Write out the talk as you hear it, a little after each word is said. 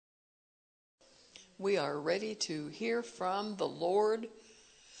we are ready to hear from the Lord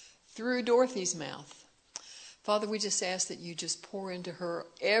through Dorothy's mouth. Father, we just ask that you just pour into her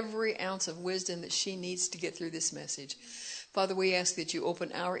every ounce of wisdom that she needs to get through this message. Father, we ask that you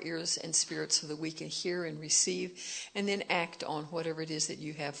open our ears and spirits so that we can hear and receive and then act on whatever it is that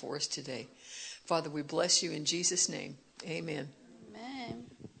you have for us today. Father, we bless you in Jesus' name. Amen. Amen.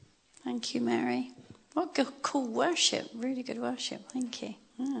 Thank you, Mary. What good, cool worship. Really good worship. Thank you.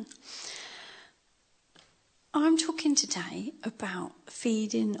 Yeah. I'm talking today about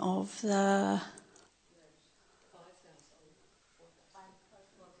feeding of the...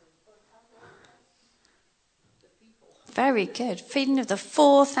 Very good. Feeding of the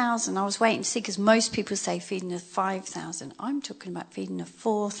 4,000. I was waiting to see because most people say feeding of 5,000. I'm talking about feeding of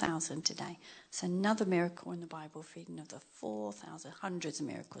 4,000 today. It's another miracle in the Bible, feeding of the 4,000. Hundreds of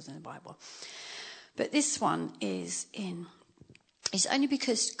miracles in the Bible. But this one is in... It's only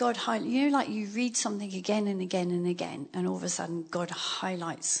because God like you read something again and again and again, and all of a sudden God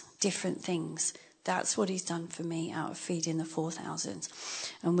highlights different things. That's what he's done for me out of feeding the 4,000.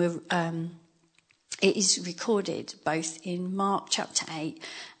 And it is recorded both in Mark chapter 8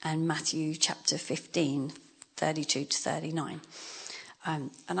 and Matthew chapter 15, 32 to 39.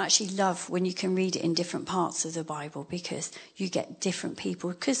 And I actually love when you can read it in different parts of the Bible because you get different people.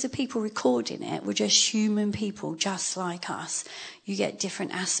 Because the people recording it were just human people just like us. You get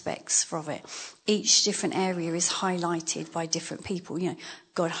different aspects from it. Each different area is highlighted by different people. You know,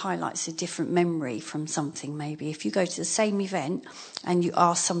 God highlights a different memory from something maybe. If you go to the same event and you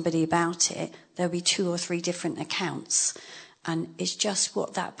ask somebody about it, there'll be 2 or 3 different accounts. And it's just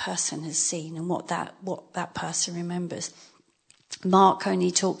what that person has seen and what that person remembers. Mark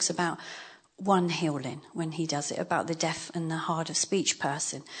only talks about one healing when he does it, about the deaf and the hard of speech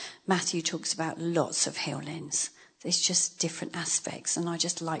person. Matthew talks about lots of healings. There's just different aspects, and I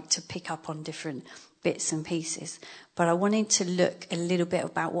just like to pick up on different bits and pieces. But I wanted to look a little bit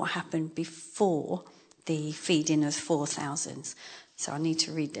about what happened before the feeding of 4,000. So I need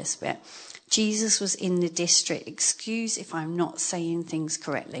to read this bit. Jesus was in the district, excuse if I'm not saying things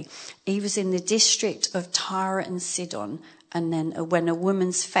correctly. He was in the district of Tyre and Sidon. And then when a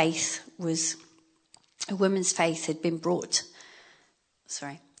woman's faith had been brought,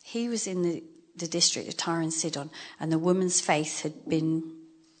 he was in the district of Tyre and Sidon, and the woman's faith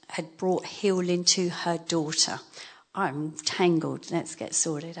had brought healing to her daughter. I'm tangled. Let's get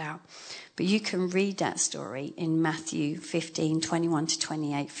sorted out. But you can read that story in Matthew 15, 21 to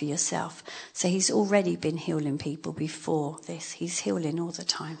 28 for yourself. So he's already been healing people before this. He's healing all the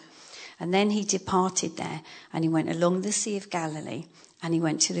time. And then he departed there and he went along the Sea of Galilee and he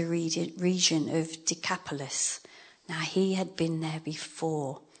went to the region of Decapolis. Now, he had been there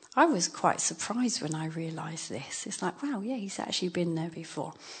before. I was quite surprised when I realised this. It's like, wow, yeah, he's actually been there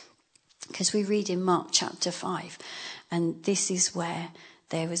before. Because we read in Mark chapter 5, and this is where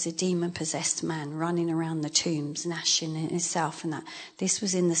there was a demon-possessed man running around the tombs, gnashing at himself and that. This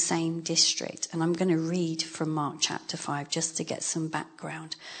was in the same district. And I'm going to read from Mark chapter 5 just to get some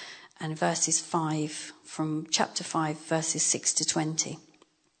background. And from chapter 5, verses 6 to 20.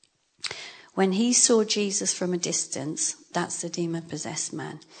 When he saw Jesus from a distance, that's the demon-possessed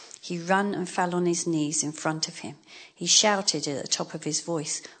man, he ran and fell on his knees in front of him. He shouted at the top of his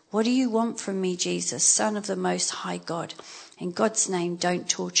voice, "What do you want from me, Jesus, Son of the Most High God? In God's name, don't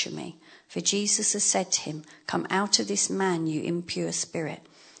torture me." For Jesus has said to him, "Come out of this man, you impure spirit."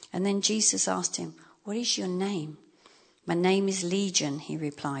 And then Jesus asked him, "What is your name?" "My name is Legion," he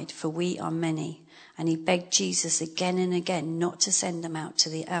replied, "for we are many." And he begged Jesus again and again not to send them out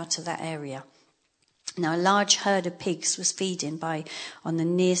of that area. Now a large herd of pigs was feeding on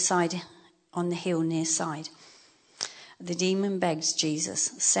the hill near side. The demon begged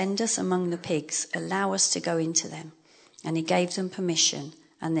Jesus, "Send us among the pigs, allow us to go into them." And he gave them permission,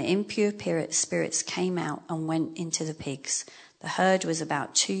 and the impure spirits came out and went into the pigs. The herd was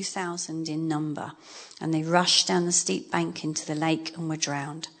about 2,000 in number, and they rushed down the steep bank into the lake and were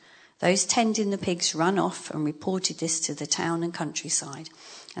drowned. Those tending the pigs ran off and reported this to the town and countryside,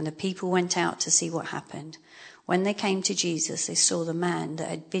 and the people went out to see what happened. When they came to Jesus, they saw the man that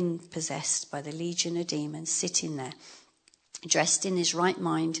had been possessed by the legion of demons sitting there, dressed in his right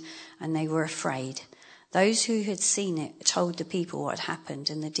mind, and they were afraid. Those who had seen it told the people what had happened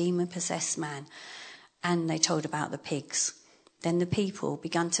and the demon-possessed man, and they told about the pigs. Then the people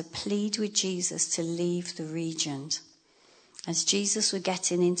began to plead with Jesus to leave the region. As Jesus was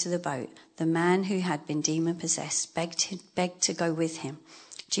getting into the boat, the man who had been demon-possessed begged to go with him.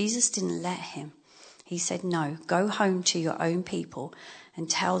 Jesus didn't let him. He said, "No, go home to your own people and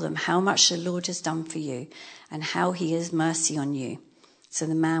tell them how much the Lord has done for you and how he has mercy on you." So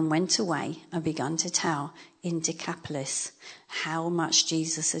the man went away and began to tell in Decapolis how much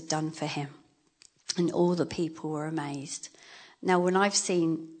Jesus had done for him. And all the people were amazed. Now, when I've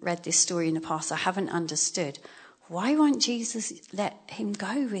read this story in the past, I haven't understood. Why won't Jesus let him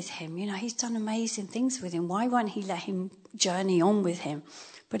go with him? You know, he's done amazing things with him. Why won't he let him journey on with him?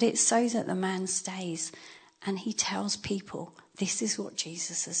 But it's so that the man stays and he tells people, this is what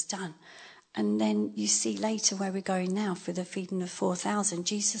Jesus has done. And then you see later where we're going now for the feeding of 4,000,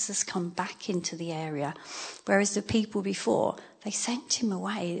 Jesus has come back into the area. Whereas the people before, they sent him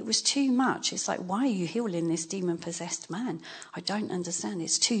away. It was too much. It's like, why are you healing this demon-possessed man? I don't understand.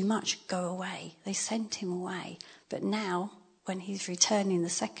 It's too much. Go away. They sent him away. But now, when he's returning the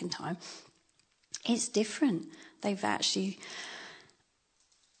second time, it's different. They've actually,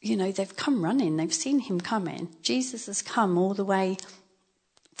 they've come running. They've seen him coming. Jesus has come all the way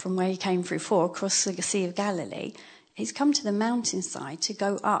from where he came through across the Sea of Galilee. He's come to the mountainside to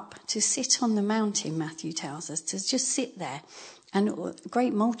go up, to sit on the mountain, Matthew tells us, to just sit there. And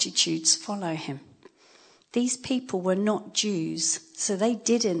great multitudes follow him. These people were not Jews, so they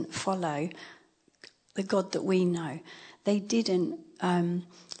didn't follow the God that we know. They didn't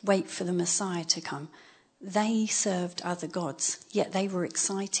wait for the Messiah to come. They served other gods, yet they were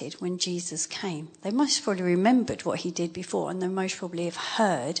excited when Jesus came. They most probably remembered what he did before, and they most probably have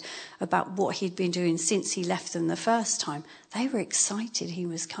heard about what he'd been doing since he left them the first time. They were excited he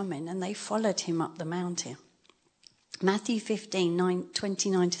was coming, and they followed him up the mountain. Matthew 15,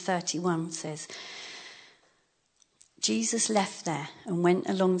 29 to 31 says, Jesus left there and went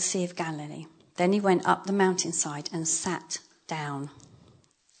along the Sea of Galilee. Then he went up the mountainside and sat down.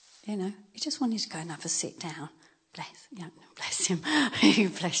 He just wanted to go and have a sit down. Bless him.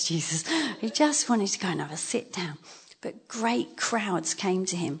 Bless Jesus. He just wanted to go and have a sit down. But great crowds came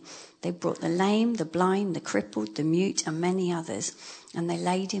to him. They brought the lame, the blind, the crippled, the mute, and many others, and they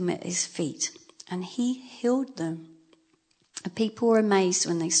laid him at his feet, and he healed them. The people were amazed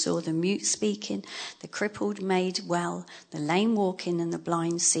when they saw the mute speaking, the crippled made well, the lame walking, and the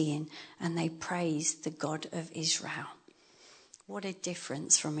blind seeing, and they praised the God of Israel. What a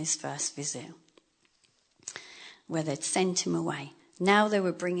difference from his first visit, where they'd sent him away. Now they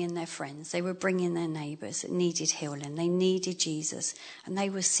were bringing their friends. They were bringing their neighbours that needed healing. They needed Jesus. And they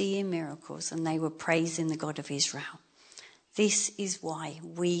were seeing miracles and they were praising the God of Israel. This is why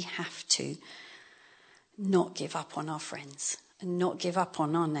we have to not give up on our friends and not give up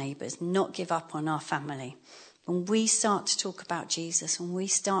on our neighbours, not give up on our family. When we start to talk about Jesus, when we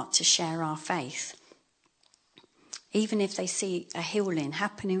start to share our faith, even if they see a healing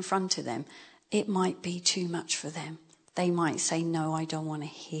happen in front of them, it might be too much for them. They might say, no, I don't want to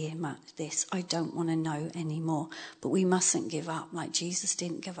hear this. I don't want to know anymore. But we mustn't give up. Like Jesus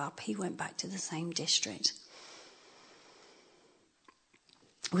didn't give up. He went back to the same district.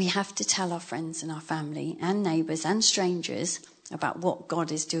 We have to tell our friends and our family and neighbours and strangers about what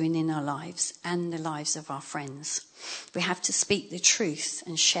God is doing in our lives and the lives of our friends. We have to speak the truth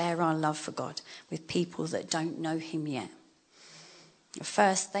and share our love for God with people that don't know him yet. At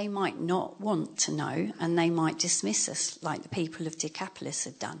first, they might not want to know and they might dismiss us like the people of Decapolis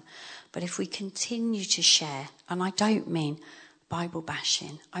had done. But if we continue to share, and I don't mean Bible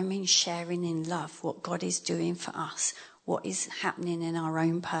bashing, I mean sharing in love what God is doing for us, what is happening in our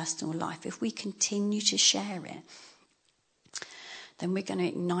own personal life. If we continue to share it, then we're going to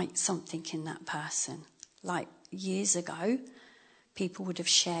ignite something in that person. Like years ago, people would have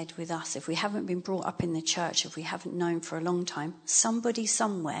shared with us. If we haven't been brought up in the church, if we haven't known for a long time, somebody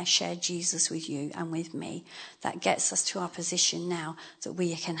somewhere shared Jesus with you and with me. That gets us to our position now that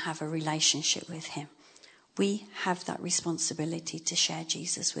we can have a relationship with him. We have that responsibility to share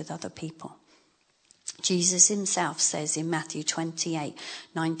Jesus with other people. Jesus himself says in Matthew 28,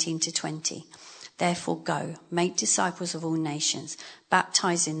 19 to 20, therefore go, make disciples of all nations,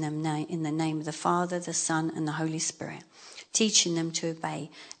 baptizing them in the name of the Father, the Son, and the Holy Spirit, teaching them to obey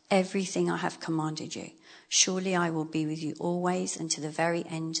everything I have commanded you. Surely I will be with you always and to the very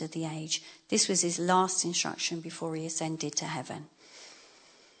end of the age. This was his last instruction before he ascended to heaven.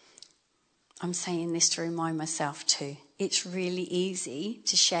 I'm saying this to remind myself too. It's really easy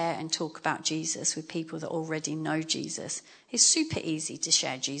to share and talk about Jesus with people that already know Jesus. It's super easy to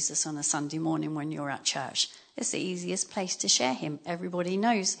share Jesus on a Sunday morning when you're at church. It's the easiest place to share him. Everybody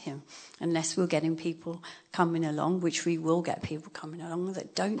knows him, unless we're getting people coming along, which we will get people coming along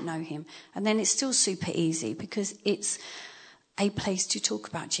that don't know him. And then it's still super easy because it's a place to talk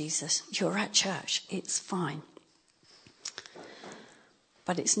about Jesus. You're at church. It's fine.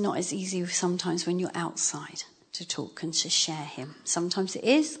 But it's not as easy sometimes when you're outside to talk and to share him. Sometimes it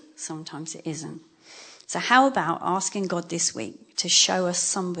is, sometimes it isn't. So how about asking God this week to show us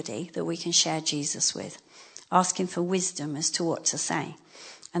somebody that we can share Jesus with? Asking for wisdom as to what to say.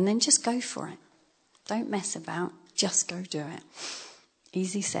 And then just go for it. Don't mess about. Just go do it.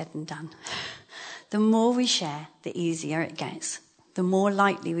 Easy said and done. The more we share, the easier it gets. The more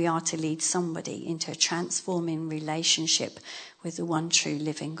likely we are to lead somebody into a transforming relationship with the one true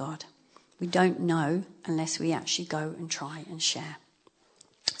living God. We don't know unless we actually go and try and share.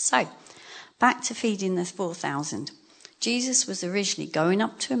 So, back to feeding the 4,000. Jesus was originally going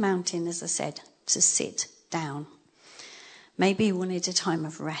up to a mountain, as I said, to sit down. Maybe he wanted a time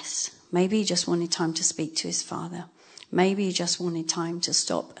of rest. Maybe he just wanted time to speak to his Father. Maybe he just wanted time to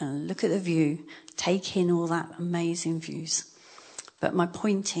stop and look at the view, take in all that amazing views. But my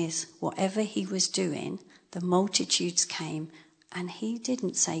point is, whatever he was doing, the multitudes came and he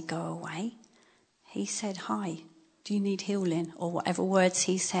didn't say go away. He said, hi, do you need healing? Or whatever words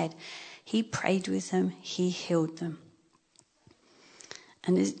he said. He prayed with them, he healed them.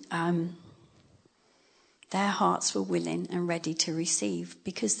 And their hearts were willing and ready to receive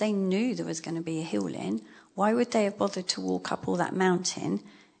because they knew there was going to be a healing. Why would they have bothered to walk up all that mountain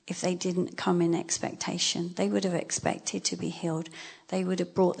if they didn't come in expectation? They would have expected to be healed. They would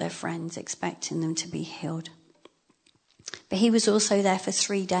have brought their friends expecting them to be healed. But he was also there for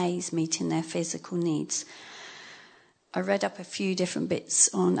 3 days meeting their physical needs. I read up a few different bits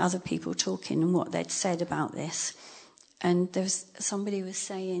on other people talking and what they'd said about this. And somebody was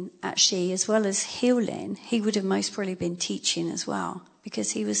saying, actually, as well as healing, he would have most probably been teaching as well.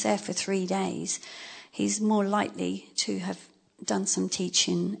 Because he was there for 3 days. He's more likely to have done some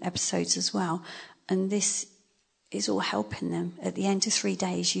teaching episodes as well. And this is all helping them. At the end of 3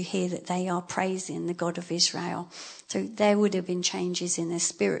 days, you hear that they are praising the God of Israel. So there would have been changes in their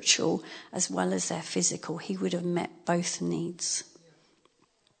spiritual as well as their physical. He would have met both needs.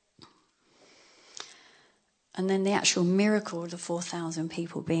 And then the actual miracle of the 4,000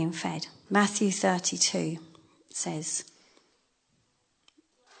 people being fed. Matthew 32 says,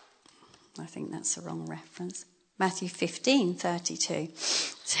 I think that's the wrong reference. Matthew 15:32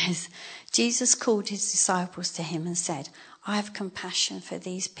 says, Jesus called his disciples to him and said, I have compassion for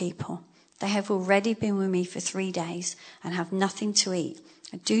these people. They have already been with me for 3 days and have nothing to eat.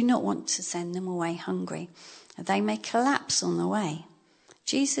 I do not want to send them away hungry. They may collapse on the way.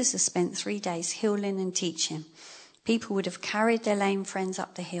 Jesus has spent 3 days healing and teaching. People would have carried their lame friends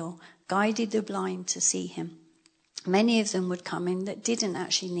up the hill, guided the blind to see him. Many of them would come in that didn't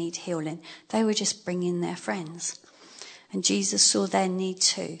actually need healing. They were just bringing their friends. And Jesus saw their need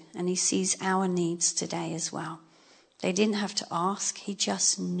too, and he sees our needs today as well. They didn't have to ask, he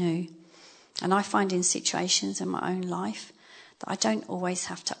just knew. And I find in situations in my own life that I don't always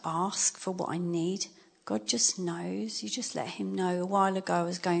have to ask for what I need. God just knows. You just let him know. A while ago I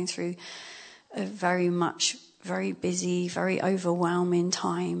was going through a very busy, very overwhelming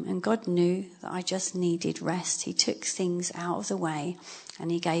time. And God knew that I just needed rest. He took things out of the way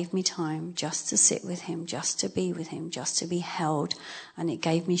and he gave me time just to sit with him, just to be with him, just to be held. And it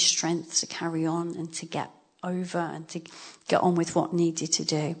gave me strength to carry on and to get over and to get on with what needed to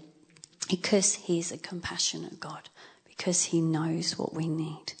do. Because he's a compassionate God. Because he knows what we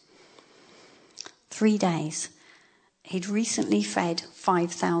need. 3 days. He'd recently fed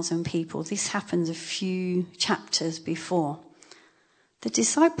 5,000 people. This happened a few chapters before. The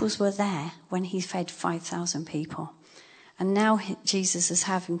disciples were there when he fed 5,000 people. And now Jesus is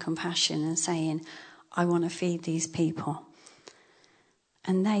having compassion and saying, I want to feed these people.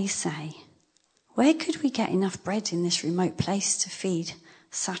 And they say, where could we get enough bread in this remote place to feed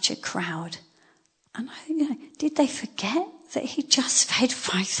such a crowd? And did they forget that he just fed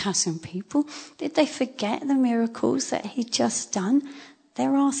 5,000 people? Did they forget the miracles that he'd just done?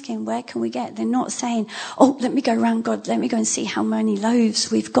 They're asking, where can we get? They're not saying, oh, let me go around, God, let me go and see how many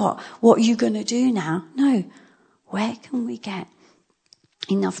loaves we've got. What are you going to do now? No. Where can we get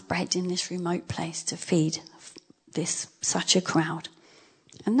enough bread in this remote place to feed such a crowd?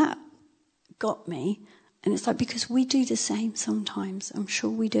 And that got me. And it's like, because we do the same sometimes. I'm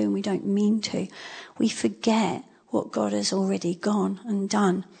sure we do, and we don't mean to. We forget what God has already gone and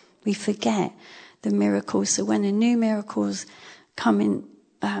done. We forget the miracles. So when the new miracles come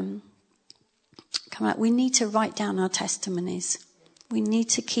out, we need to write down our testimonies. We need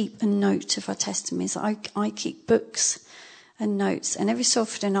to keep a note of our testimonies. I keep books and notes, and every so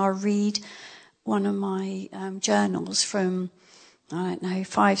often I'll read one of my journals from,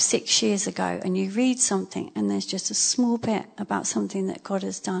 5-6 years ago, and you read something and there's just a small bit about something that God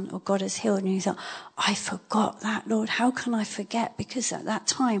has done or God has healed, and you thought, I forgot that, Lord. How can I forget? Because at that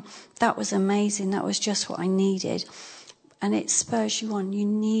time, that was amazing. That was just what I needed. and it spurs you on. You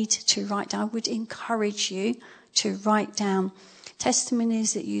need to write down. I would encourage you to write down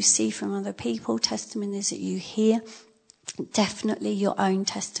testimonies that you see from other people, testimonies that you hear, definitely your own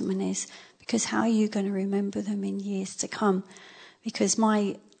testimonies, because how are you going to remember them in years to come? Because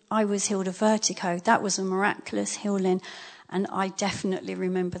I was healed of vertigo. That was a miraculous healing, and I definitely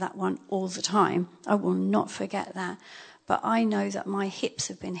remember that one all the time. I will not forget that. But I know that my hips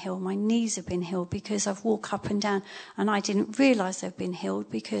have been healed, my knees have been healed, because I've walked up and down, and I didn't realise they've been healed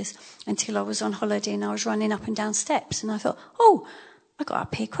because until I was on holiday and I was running up and down steps, and I thought, oh, I got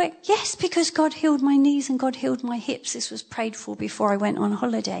up here quick. Yes, because God healed my knees and God healed my hips. This was prayed for before I went on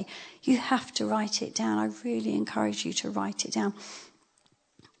holiday. You have to write it down. I really encourage you to write it down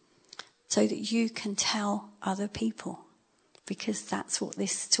so that you can tell other people, because that's what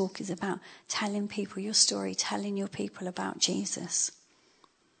this talk is about, telling people your story, telling your people about Jesus.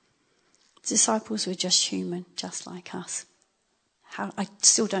 Disciples were just human, just like us. I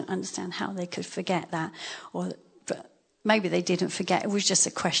still don't understand how they could forget that, but maybe they didn't forget. It was just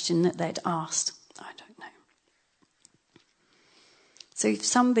a question that they'd asked. I don't know. So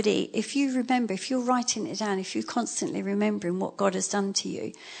if you remember, if you're writing it down, if you're constantly remembering what God has done to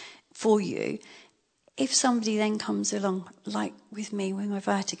you, for you, if somebody then comes along, like with me with my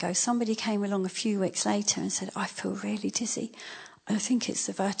vertigo, somebody came along a few weeks later and said, I feel really dizzy. I think it's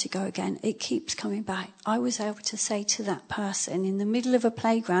the vertigo again. It keeps coming back. I was able to say to that person in the middle of a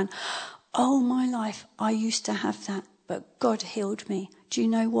playground, oh, my life, I used to have that, but God healed me. Do you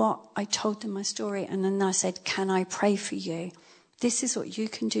know what? I told them my story, and then I said, can I pray for you? This is what you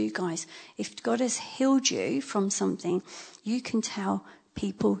can do, guys. If God has healed you from something, you can tell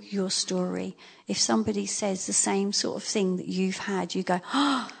people your story. If somebody says the same sort of thing that you've had, you go,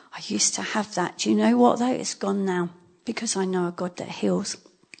 oh, I used to have that. Do you know what, though? It's gone now, because I know a God that heals.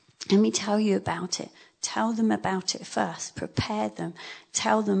 Let me tell you about it. Tell them about it first. Prepare them.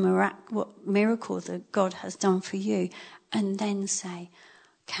 Tell them what miracle that God has done for you. And then say,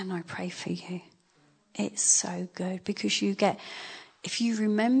 can I pray for you? It's so good, because if you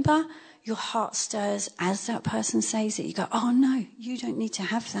remember, your heart stirs as that person says it. You go, oh no, you don't need to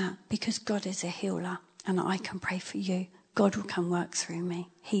have that, because God is a healer and I can pray for you. God will come work through me.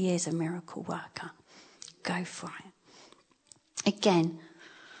 He is a miracle worker. Go for it. Again,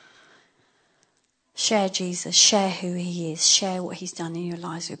 share Jesus, share who he is, share what he's done in your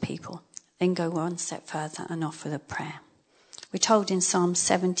lives with people. Then go one step further and offer the prayer. We're told in Psalm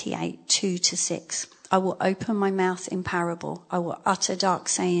 78, 2-6, I will open my mouth in parable. I will utter dark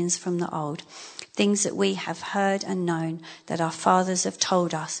sayings from the old, things that we have heard and known, that our fathers have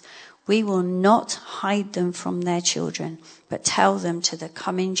told us. We will not hide them from their children, but tell them to the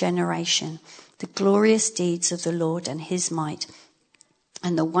coming generation, the glorious deeds of the Lord and his might,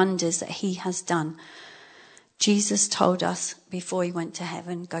 and the wonders that he has done. Jesus told us before he went to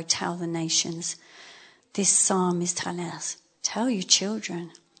heaven, go tell the nations. This psalm is telling us, tell your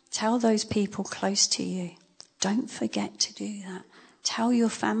children. Tell those people close to you. Don't forget to do that. Tell your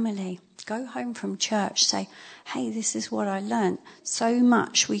family. Go home from church. Say, hey, this is what I learned. So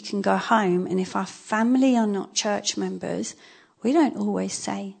much we can go home, and if our family are not church members, we don't always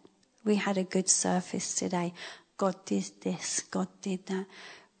say, we had a good service today. God did this. God did that.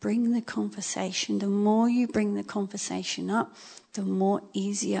 Bring the conversation. The more you bring the conversation up, the more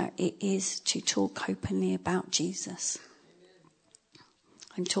easier it is to talk openly about Jesus.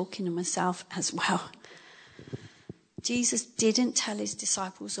 I'm talking to myself as well. Jesus didn't tell his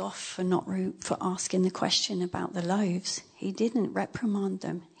disciples off for asking the question about the loaves. He didn't reprimand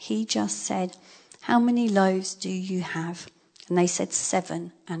them. He just said, how many loaves do you have? And they said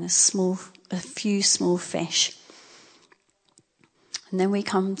 7 and a few small fish. And then we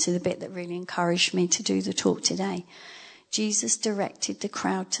come to the bit that really encouraged me to do the talk today. Jesus directed the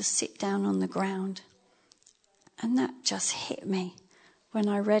crowd to sit down on the ground. And that just hit me. When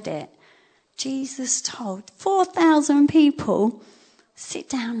I read it, Jesus told 4,000 people, sit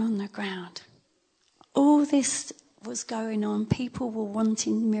down on the ground. All this was going on. People were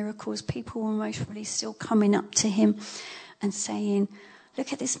wanting miracles. People were most probably still coming up to him and saying,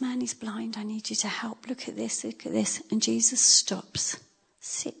 look at this man, he's blind. I need you to help. Look at this, look at this. And Jesus stops.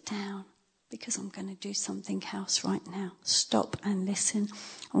 Sit down, because I'm going to do something else right now. Stop and listen.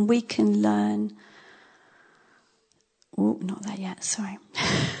 And we can learn. Oh, not that yet, sorry.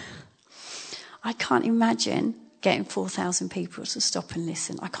 I can't imagine getting 4,000 people to stop and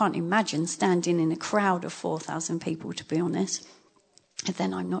listen. I can't imagine standing in a crowd of 4,000 people, to be honest. And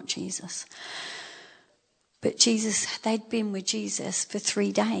then I'm not Jesus. But they'd been with Jesus for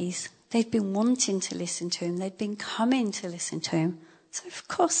 3 days. They'd been wanting to listen to him. They'd been coming to listen to him. So of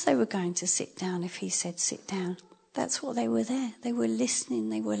course they were going to sit down if he said sit down. That's what they were there. They were listening.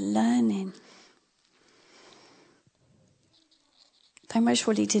 They were learning. They most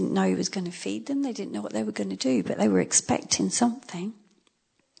probably didn't know he was going to feed them. They didn't know what they were going to do, but they were expecting something.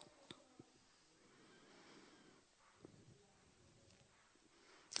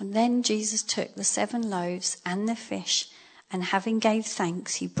 And then Jesus took the 7 loaves and the fish, and having gave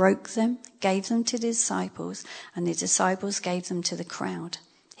thanks, he broke them, gave them to the disciples, and the disciples gave them to the crowd.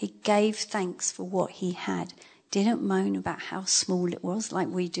 He gave thanks for what he had. Didn't moan about how small it was, like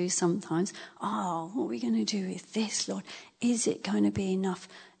we do sometimes. Oh, what are we going to do with this, Lord? Is it going to be enough?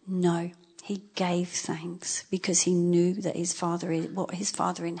 No, he gave thanks because he knew that what his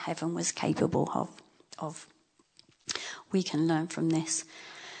Father in heaven was capable of. We can learn from this.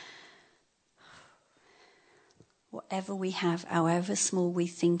 Whatever we have, however small we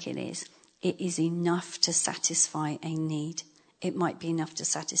think it is enough to satisfy a need. It might be enough to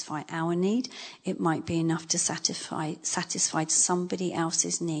satisfy our need. It might be enough to satisfy somebody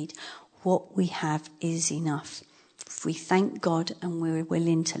else's need. What we have is enough. If we thank God and we're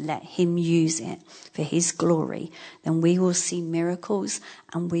willing to let him use it for his glory, then we will see miracles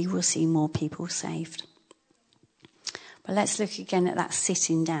and we will see more people saved. But let's look again at that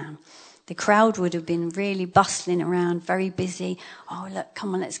sitting down. The crowd would have been really bustling around, very busy. Oh, look,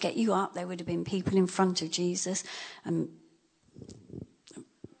 come on, let's get you up. There would have been people in front of Jesus. A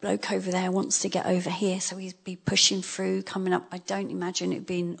bloke over there wants to get over here, so he'd be pushing through, coming up. I don't imagine it would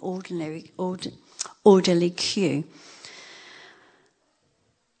be an orderly queue.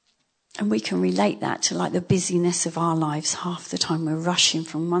 And we can relate that to like the busyness of our lives. Half the time we're rushing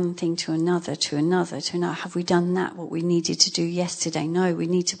from one thing to another, to another, to another. Have we done that, what we needed to do yesterday? No, we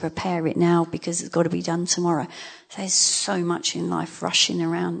need to prepare it now because it's got to be done tomorrow. There's so much in life rushing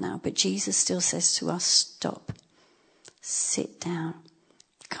around now. But Jesus still says to us, stop, sit down,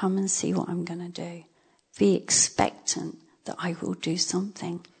 come and see what I'm going to do. Be expectant that I will do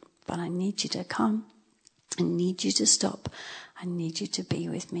something. But I need you to come. I need you to stop. I need you to be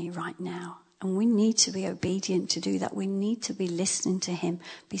with me right now. And we need to be obedient to do that. We need to be listening to him,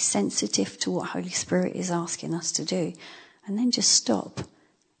 be sensitive to what Holy Spirit is asking us to do. And then just stop.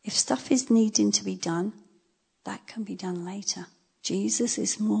 If stuff is needing to be done, that can be done later. Jesus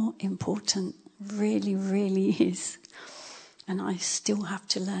is more important. Really, really is. And I still have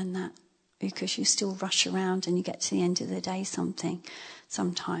to learn that because you still rush around and you get to the end of the day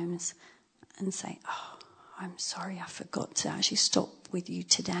sometimes and say, oh, I'm sorry, I forgot to actually stop with you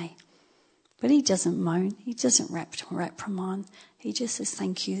today. But he doesn't moan. He doesn't reprimand. He just says,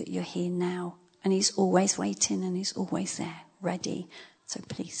 thank you that you're here now. And he's always waiting and he's always there, ready. So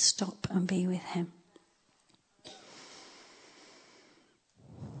please stop and be with him.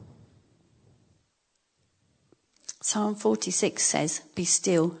 Psalm 46 says, be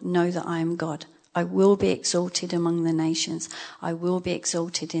still, know that I am God. I will be exalted among the nations. I will be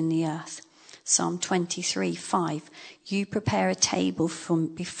exalted in the earth. Psalm 23:5, you prepare a table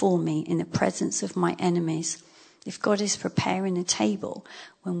before me in the presence of my enemies. If God is preparing a table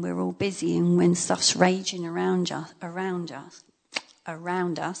when we're all busy and when stuff's raging around us, I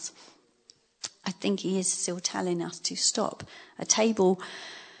think he is still telling us to stop. A table,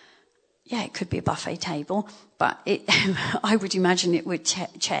 yeah, it could be a buffet table, but I would imagine it with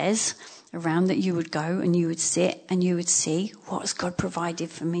chairs around that you would go and you would sit and you would see what has God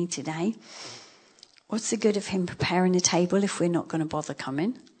provided for me today. What's the good of him preparing a table if we're not going to bother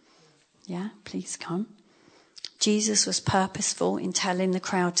coming? Yeah, please come. Jesus was purposeful in telling the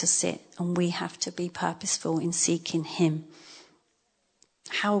crowd to sit, and we have to be purposeful in seeking him.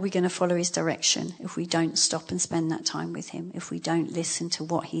 How are we going to follow his direction if we don't stop and spend that time with him, if we don't listen to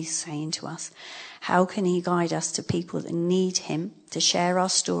what he's saying to us? How can he guide us to people that need him, to share our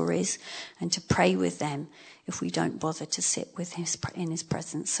stories and to pray with them if we don't bother to sit with him in his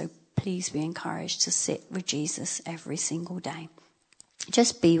presence? So please be encouraged to sit with Jesus every single day.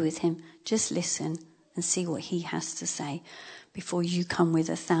 Just be with him, just listen and see what he has to say before you come with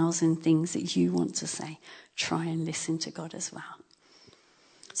 1,000 things that you want to say. Try and listen to God as well.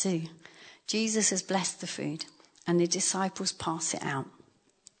 So Jesus has blessed the food and the disciples pass it out.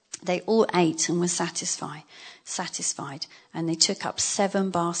 They all ate and were satisfied, and they took up 7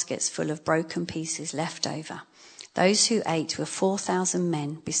 baskets full of broken pieces left over. Those who ate were 4,000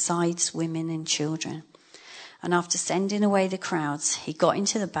 men, besides women and children. And after sending away the crowds, he got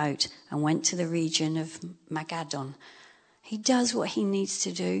into the boat and went to the region of Magadan. He does what he needs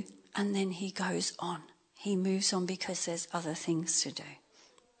to do, and then he goes on. He moves on because there's other things to do.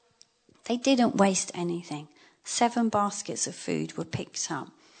 They didn't waste anything. 7 baskets of food were picked up.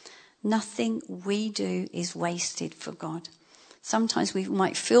 Nothing we do is wasted for God. Sometimes we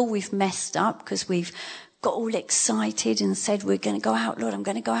might feel we've messed up because we've got all excited and said, we're going to go out, Lord, I'm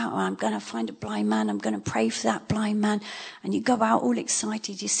going to go out and I'm going to find a blind man. I'm going to pray for that blind man. And you go out all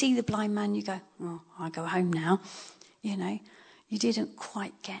excited. You see the blind man, you go, oh, I'll go home now. You know, you didn't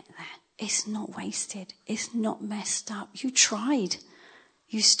quite get there. It's not wasted. It's not messed up. You tried.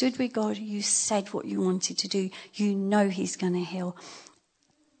 You stood with God. You said what you wanted to do. You know he's going to heal.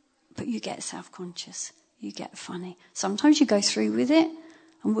 But you get self-conscious. You get funny. Sometimes you go through with it,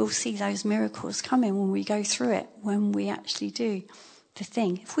 and we'll see those miracles coming when we go through it, when we actually do the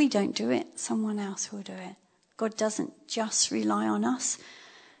thing. If we don't do it, someone else will do it. God doesn't just rely on us.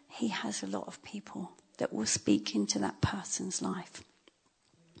 He has a lot of people that will speak into that person's life.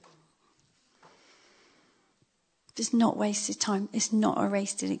 It's not wasted time. It's not a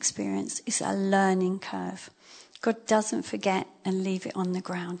wasted experience. It's a learning curve. God doesn't forget and leave it on the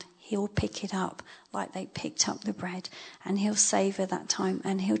ground. He'll pick it up like they picked up the bread, and he'll savour that time,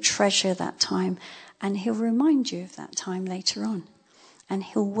 and he'll treasure that time, and he'll remind you of that time later on. And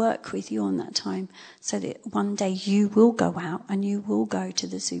he'll work with you on that time so that one day you will go out and you will go to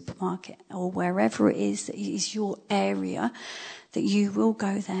the supermarket or wherever it is that is your area, that you will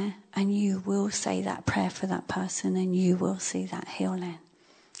go there and you will say that prayer for that person and you will see that healing.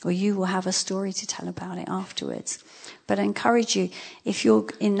 Or you will have a story to tell about it afterwards. But I encourage you, if you're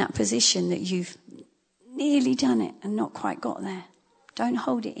in that position that you've nearly done it and not quite got there, don't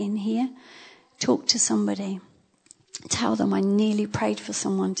hold it in here. Talk to somebody. Tell them, I nearly prayed for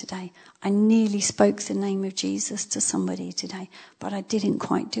someone today. I nearly spoke the name of Jesus to somebody today, but I didn't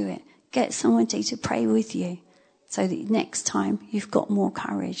quite do it. Get somebody to pray with you so that next time you've got more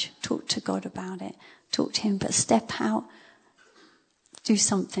courage. Talk to God about it. Talk to him, but step out. Do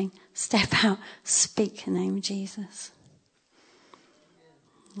something. Step out. Speak the name of Jesus.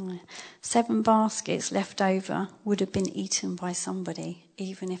 7 baskets left over would have been eaten by somebody,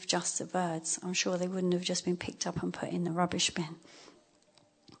 even if just the birds. I'm sure they wouldn't have just been picked up and put in the rubbish bin.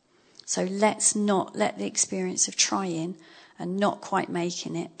 So let's not let the experience of trying and not quite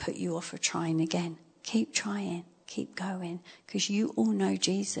making it put you off of trying again. Keep trying. Keep going. Because you all know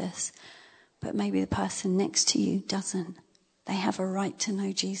Jesus, but maybe the person next to you doesn't. They have a right to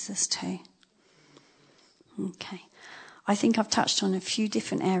know Jesus too. Okay. I think I've touched on a few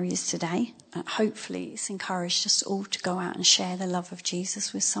different areas today. Hopefully it's encouraged us all to go out and share the love of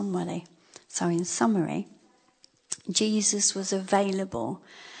Jesus with somebody. So in summary, Jesus was available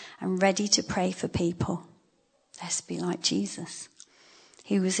and ready to pray for people. Let's be like Jesus.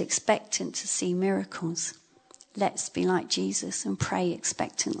 He was expectant to see miracles. Let's be like Jesus and pray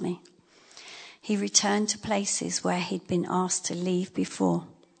expectantly. He returned to places where he'd been asked to leave before.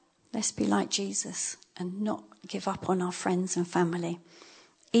 Let's be like Jesus and not give up on our friends and family.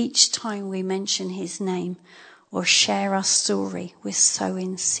 Each time we mention his name or share our story, we're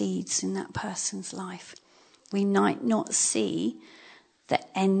sowing seeds in that person's life. We might not see the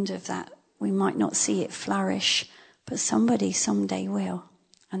end of that. We might not see it flourish, but somebody someday will,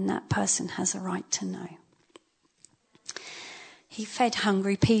 and that person has a right to know. He fed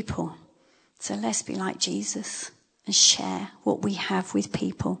hungry people. So let's be like Jesus and share what we have with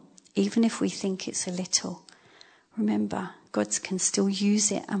people, even if we think it's a little. Remember, God can still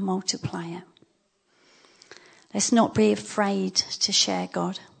use it and multiply it. Let's not be afraid to share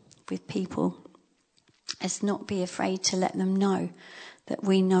God with people. Let's not be afraid to let them know that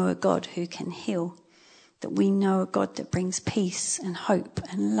we know a God who can heal, that we know a God that brings peace and hope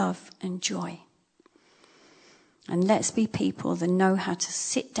and love and joy. And let's be people that know how to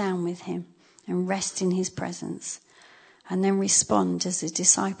sit down with him and rest in his presence, and then respond as the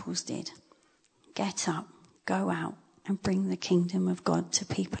disciples did. Get up, go out, and bring the kingdom of God to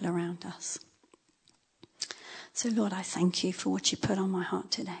people around us. So Lord, I thank you for what you put on my heart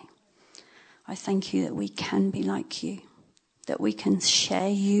today. I thank you that we can be like you, that we can share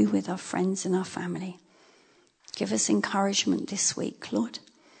you with our friends and our family. Give us encouragement this week, Lord.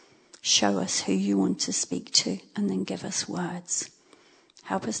 Show us who you want to speak to, and then give us words.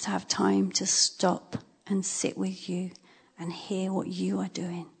 Help us to have time to stop and sit with you and hear what you are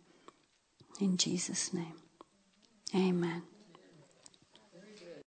doing. In Jesus' name, amen.